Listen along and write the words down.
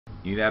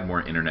You need to add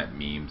more internet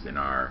memes in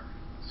our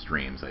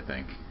streams, I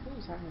think. What are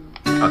you talking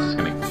about? I was just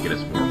gonna get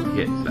us more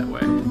hits that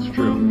way. It's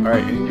true.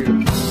 Alright, I need you to...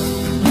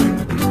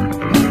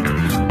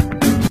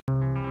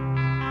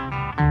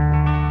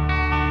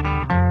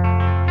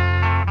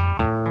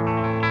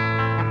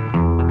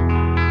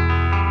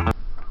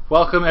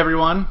 Welcome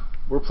everyone.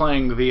 We're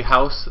playing The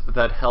House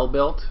That Hell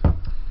Built.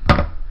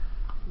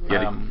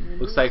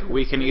 Looks like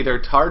we can either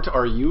tart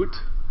or ute.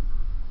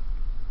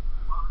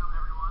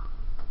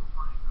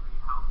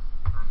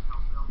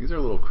 These are a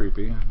little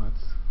creepy.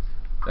 It's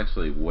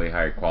actually way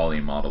higher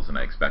quality models than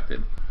I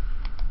expected.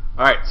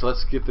 Alright, so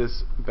let's get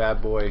this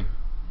bad boy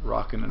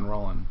rocking and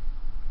rolling.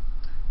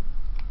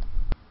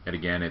 Yet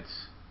again,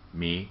 it's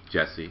me,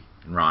 Jesse,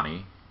 and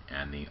Ronnie,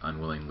 and the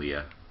unwilling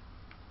Leah.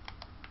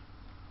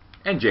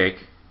 And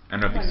Jake. I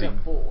don't know if you can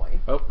see.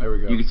 Boy. Oh, there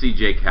we go. You can see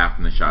Jake half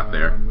in the shot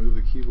there. Move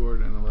the keyboard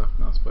and the left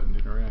mouse button to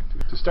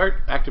interact. To start,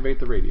 activate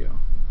the radio.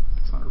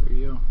 It's not a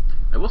radio.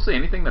 I will say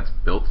anything that's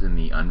built in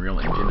the Unreal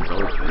Engine is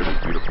always really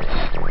beautiful.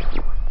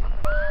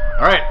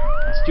 Alright,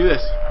 let's do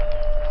this.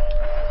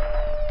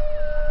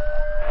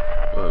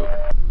 Whoa.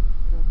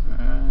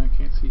 I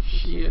can't see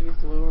shit. Use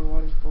the lower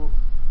wattage bulb.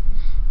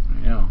 I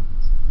know.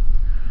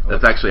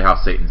 That's actually how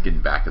Satan's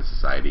getting back at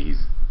society.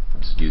 He's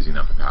just using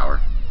up the power.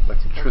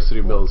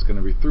 Electricity bill is going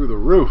to be through the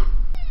roof.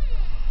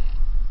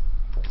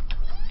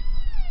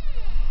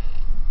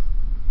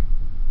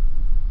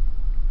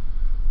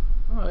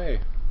 Oh,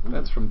 hey.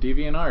 That's from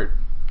DeviantArt.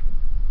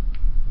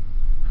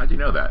 How'd you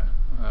know that?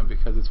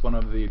 Because it's one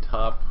of the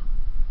top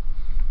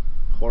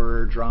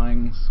horror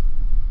drawings.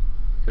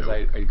 Because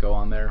I go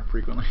on there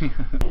frequently. Is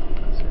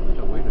there like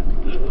a way to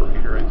make this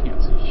brighter? I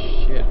can't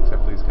see shit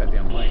except for these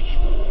goddamn lights.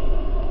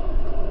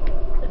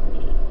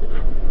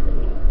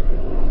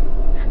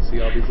 See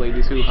all these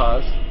ladies'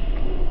 hoo-ha's?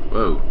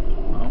 Whoa.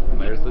 Oh,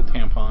 and there's the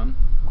tampon.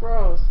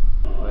 Gross.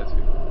 Oh, that's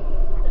you.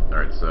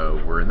 Alright,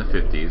 so we're in the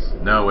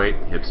 50s. No, wait,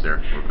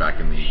 hipster. We're back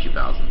in the 2000s.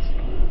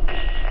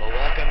 Well,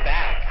 welcome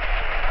back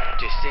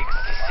to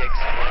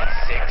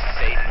 6616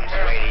 Satan's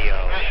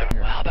Radio.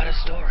 Well, how about a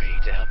story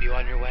to help you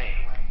on your way?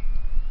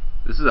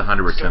 This is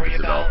 100% the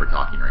developer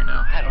talking right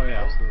now. I don't Oh, yeah,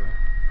 know. absolutely.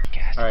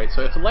 Alright,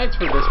 so if the lights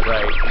were this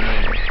bright,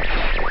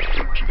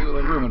 the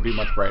room would be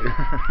much brighter.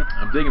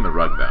 I'm digging the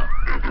rug, though.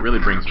 It really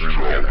brings the room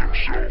together.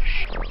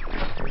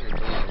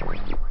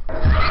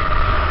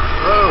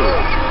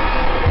 Whoa!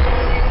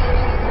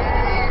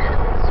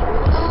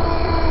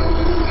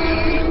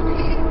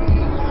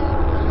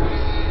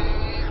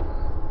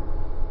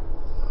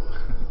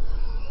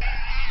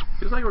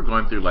 Feels like we're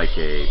going through like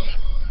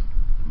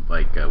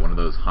one of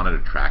those haunted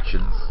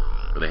attractions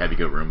where they have you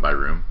go room by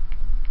room.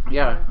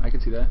 Yeah, I can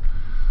see that.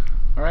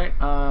 Alright,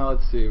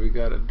 let's see. We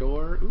got a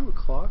door. Ooh, a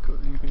clock.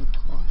 Anything with a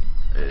clock?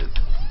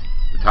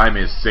 The time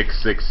is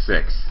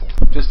 666.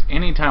 Just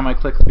any time I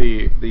click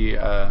the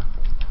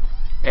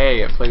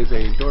A, it plays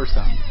a door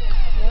sound.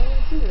 Why would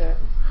it do that?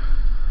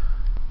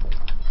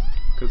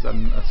 Because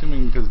I'm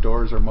assuming because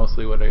doors are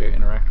mostly what I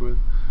interact with.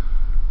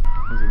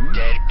 What does it mean?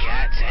 Dead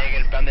cats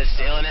hanging from the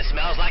ceiling. It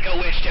smells like a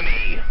witch to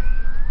me.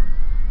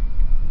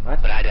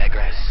 What? But I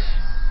digress.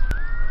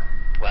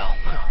 Well,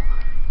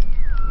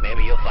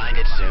 maybe you'll find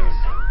it soon.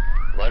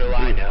 What do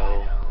I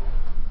know?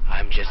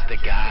 I'm just the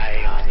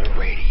guy on the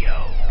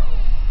radio.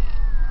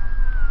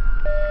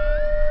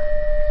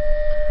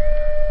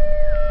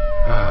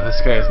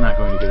 This guy is not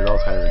going to get at all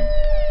tiring.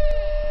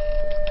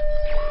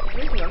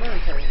 This is another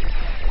time.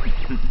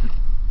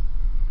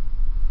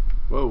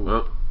 Whoa.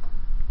 Well,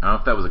 I don't know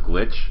if that was a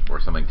glitch or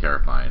something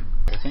terrifying.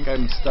 I think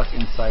I'm stuck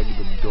inside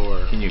the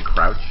door. Can you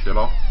crouch at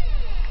all?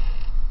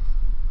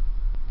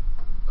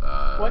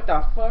 What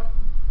the fuck?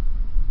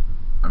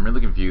 I'm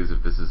really confused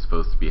if this is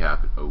supposed to be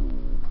happening. Oh.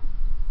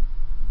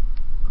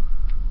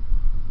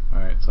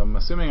 Alright, so I'm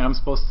assuming I'm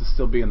supposed to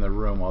still be in the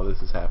room while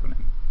this is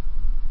happening.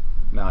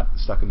 Not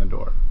stuck in the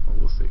door. But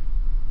we'll see.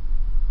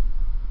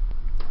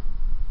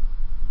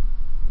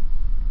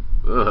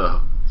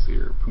 Ugh. See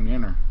your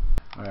punanner.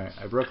 Alright,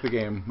 I broke the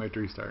game. We have to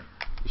restart.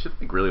 You should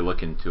really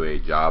look into a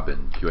job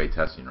in QA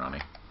testing,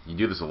 Ronnie. You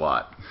do this a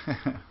lot.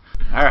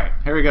 Alright,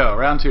 here we go.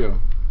 Round 2.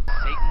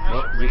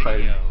 Satan's is he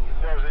fighting? Radio.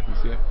 You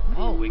see it?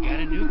 Oh, we got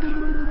a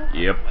newcomer.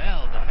 Yep.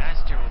 Well, the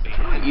master will be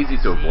Pretty easy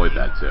to avoid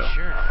that, too.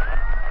 Sure.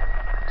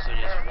 So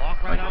just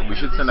walk right Like, we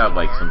should send out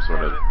like some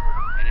sort of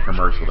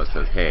commercial that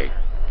says, "Hey,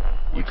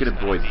 you could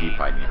avoid Z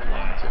fighting if you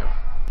wanted to."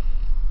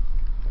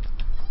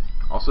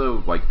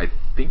 Also, like, I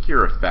think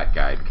you're a fat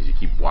guy because you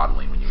keep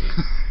waddling when you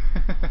leave.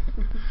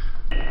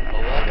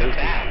 Well, welcome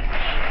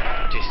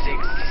back to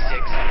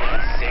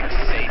 6616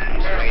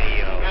 Satan's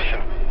Radio.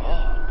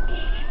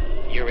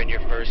 Oh, you're in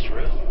your first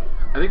room.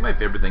 I think my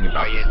favorite thing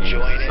about Are this you game is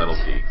enjoying the it?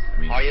 subtlety. I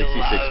mean, Are you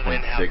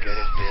loving how good it 66.6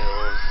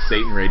 feels?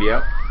 Satan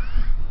Radio.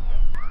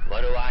 What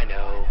do I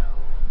know?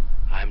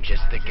 I'm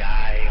just the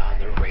guy on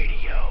the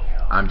radio.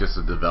 I'm just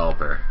a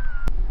developer.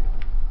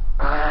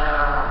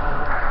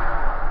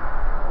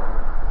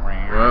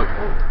 Whoa.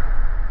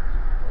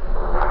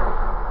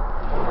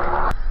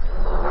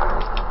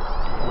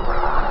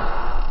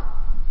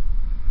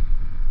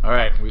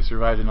 Alright, we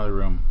survived another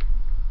room.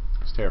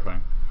 It's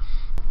terrifying.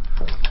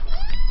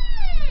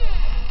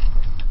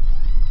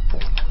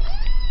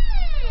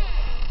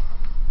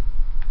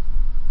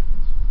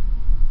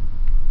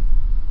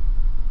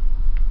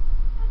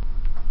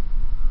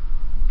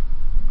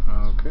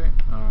 Okay.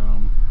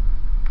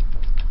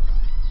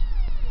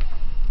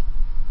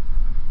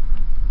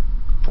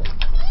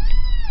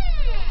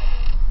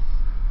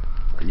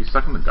 Are you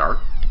stuck in the dark?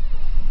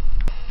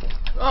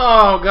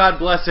 Oh, God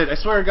bless it. I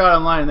swear to God,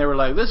 online they were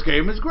like, this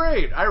game is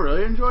great. I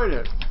really enjoyed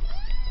it.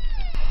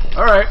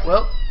 Alright,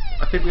 well,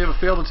 I think we have a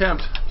failed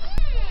attempt.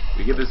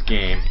 We give this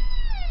game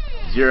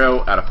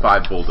 0 out of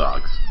 5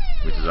 Bulldogs,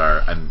 which is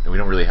our, and we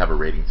don't really have a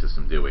rating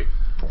system, do we?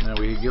 No,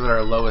 we give it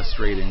our lowest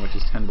rating, which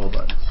is 10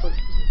 Bulldogs.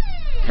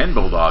 10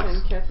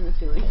 Bulldogs? 10 cats in the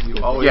ceiling.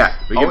 You always, yeah,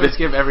 we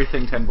give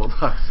everything 10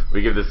 Bulldogs.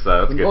 We give this,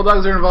 when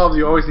Bulldogs are involved,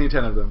 you always need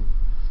 10 of them.